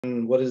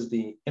what is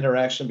the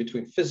interaction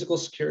between physical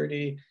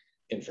security,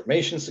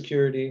 information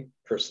security,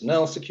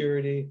 personnel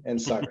security, and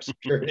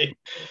cybersecurity.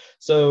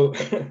 So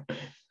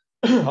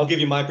I'll give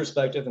you my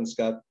perspective, and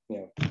Scott,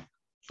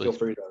 feel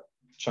free to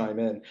chime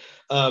in.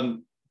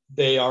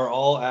 They are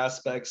all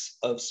aspects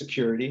of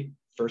security,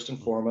 first and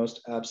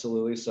foremost,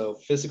 absolutely. So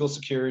physical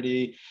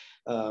security,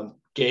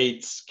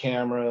 gates,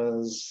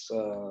 cameras,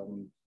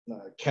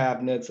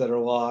 cabinets that are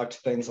locked,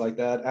 things like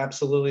that.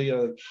 Absolutely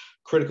a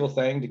critical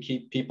thing to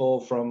keep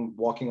people from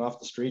walking off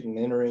the street and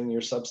entering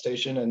your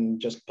substation and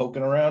just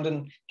poking around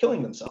and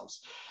killing themselves.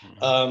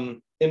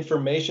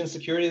 Information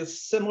security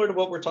is similar to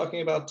what we're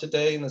talking about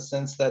today, in the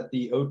sense that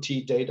the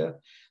OT data,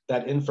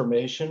 that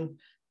information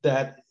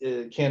that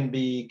can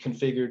be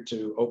configured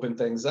to open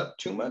things up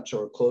too much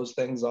or close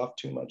things off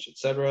too much, et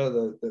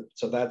cetera.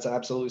 So that's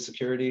absolutely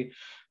security.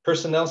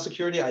 Personnel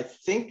security, I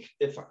think,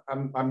 if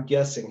I'm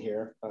guessing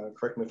here,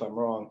 correct me if I'm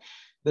wrong,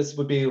 this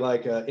would be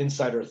like an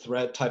insider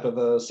threat type of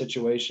a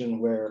situation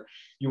where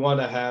you want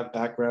to have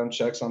background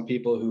checks on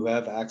people who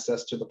have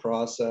access to the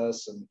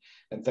process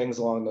and things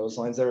along those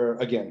lines. There are,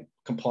 again,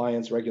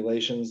 compliance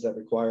regulations that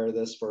require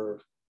this for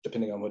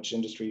depending on which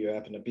industry you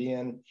happen to be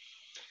in.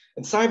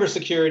 And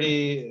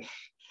cybersecurity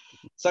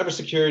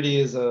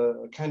is a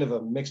kind of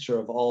a mixture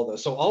of all of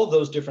those. So all of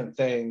those different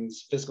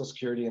things, physical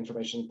security,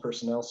 information,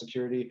 personnel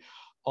security,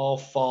 all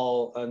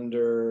fall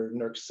under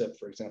NERC-CIP,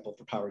 for example,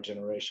 for power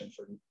generation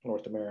for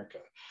North America.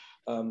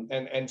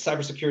 And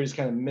cybersecurity is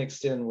kind of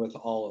mixed in with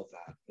all of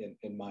that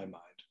in my mind.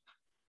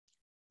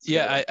 So,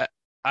 yeah,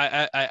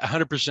 I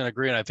 100%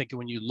 agree. And I think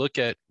when you look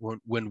at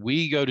when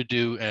we go to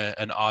do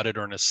an audit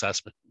or an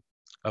assessment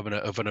of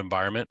an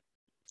environment,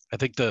 I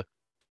think the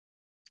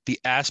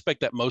aspect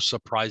that most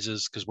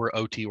surprises, because we're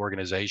OT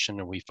organization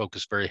and we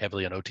focus very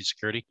heavily on OT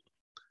security,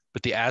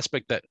 but the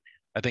aspect that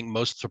I think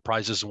most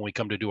surprises when we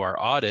come to do our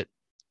audit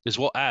is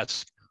we'll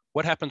ask,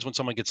 what happens when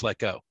someone gets let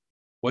go?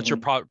 What's your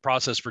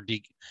process for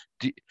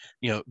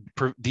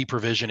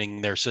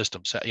deprovisioning their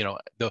systems?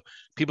 The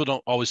people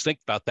don't always think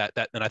about that.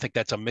 And I think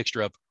that's a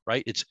mixture of,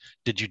 right? It's,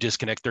 did you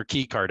disconnect their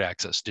key card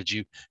access? Did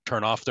you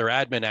turn off their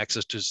admin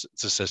access to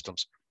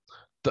systems?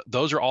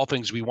 Those are all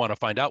things we want to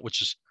find out,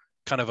 which is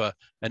kind of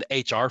an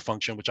HR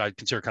function, which I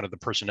consider kind of the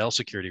personnel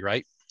security,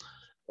 right?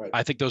 Right.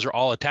 I think those are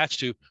all attached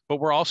to, but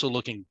we're also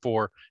looking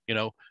for,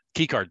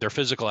 key card, their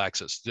physical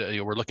access.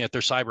 We're looking at their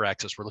cyber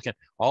access. We're looking at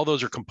all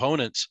those are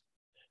components.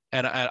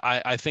 And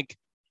I think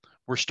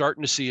we're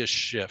starting to see a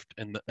shift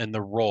in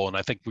the role. And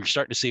I think we're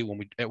starting to see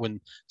when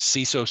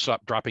CISO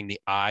stopped dropping the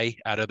I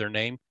out of their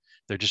name,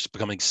 they're just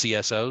becoming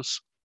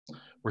CSOs.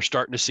 We're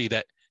starting to see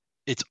that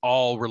it's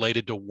all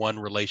related to one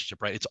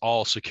relationship, right? It's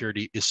all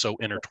security is so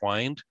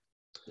intertwined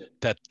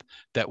that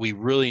we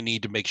really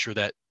need to make sure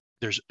that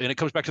and it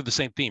comes back to the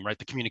same theme, right?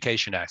 The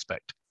communication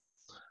aspect.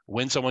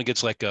 When someone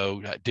gets let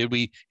go, did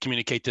we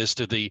communicate this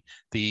to the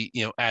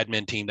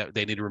admin team that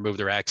they need to remove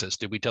their access?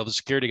 Did we tell the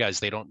security guys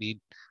they don't need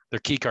their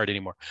key card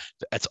anymore?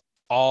 That's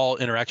all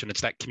interaction.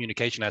 It's that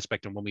communication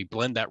aspect. And when we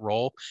blend that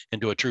role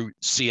into a true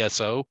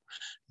CSO,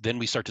 then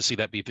we start to see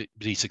that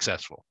be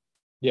successful.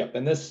 Yeah.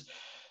 And this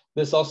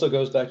also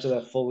goes back to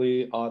that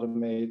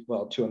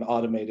to an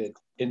automated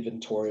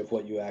inventory of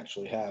what you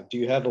actually have. Do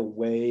you have a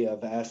way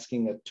of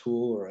asking a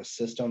tool or a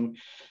system?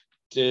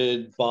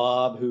 Did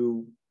Bob,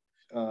 who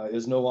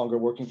is no longer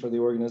working for the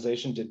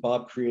organization, did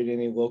Bob create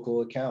any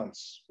local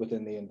accounts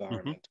within the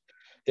environment?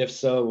 If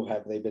so,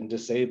 have they been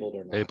disabled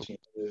or not?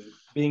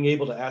 Being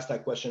able to ask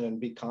that question and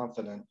be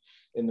confident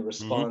in the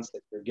response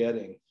that you're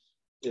getting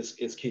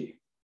is key.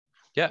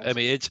 Yeah, I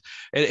mean,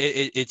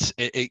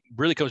 it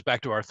really comes back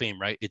to our theme,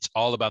 right? It's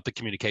all about the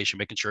communication,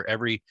 making sure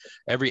every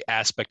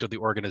aspect of the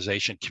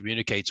organization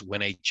communicates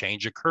when a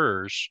change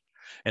occurs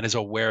and is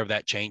aware of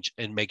that change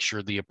and make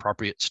sure the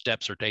appropriate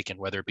steps are taken,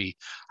 whether it be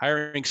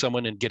hiring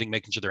someone and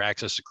making sure their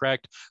access is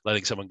correct,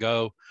 letting someone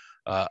go.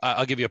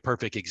 I'll give you a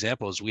perfect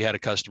example. Is we had a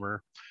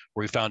customer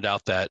where we found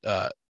out that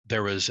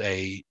there was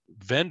a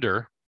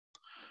vendor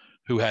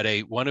who had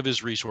one of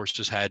his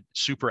resources had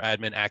super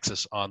admin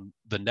access on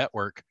the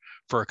network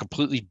for a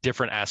completely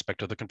different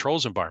aspect of the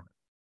controls environment.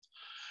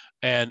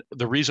 And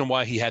the reason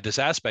why he had this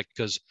aspect,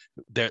 because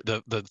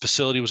the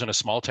facility was in a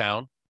small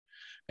town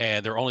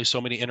and there are only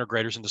so many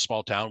integrators in the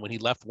small town. When he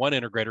left one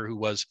integrator who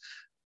was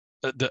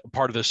the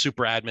part of the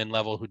super admin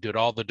level, who did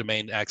all the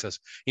domain access,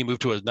 he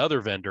moved to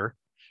another vendor,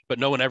 but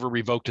no one ever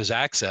revoked his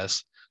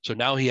access. So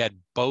now he had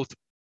both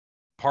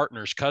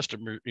partners,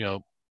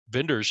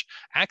 vendors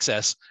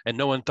access, and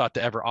no one thought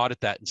to ever audit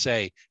that and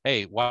say,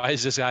 hey, why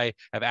does this guy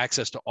have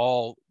access to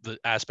all the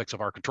aspects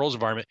of our controls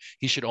environment?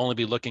 He should only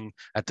be looking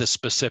at this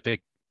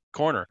specific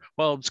corner.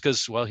 Well, it's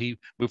because, he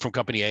moved from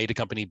company A to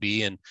company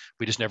B and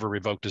we just never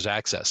revoked his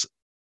access.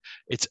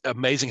 It's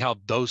amazing how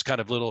those kind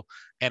of little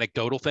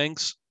anecdotal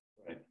things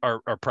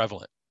are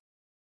prevalent.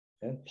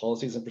 Yeah,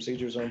 policies and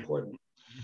procedures are important.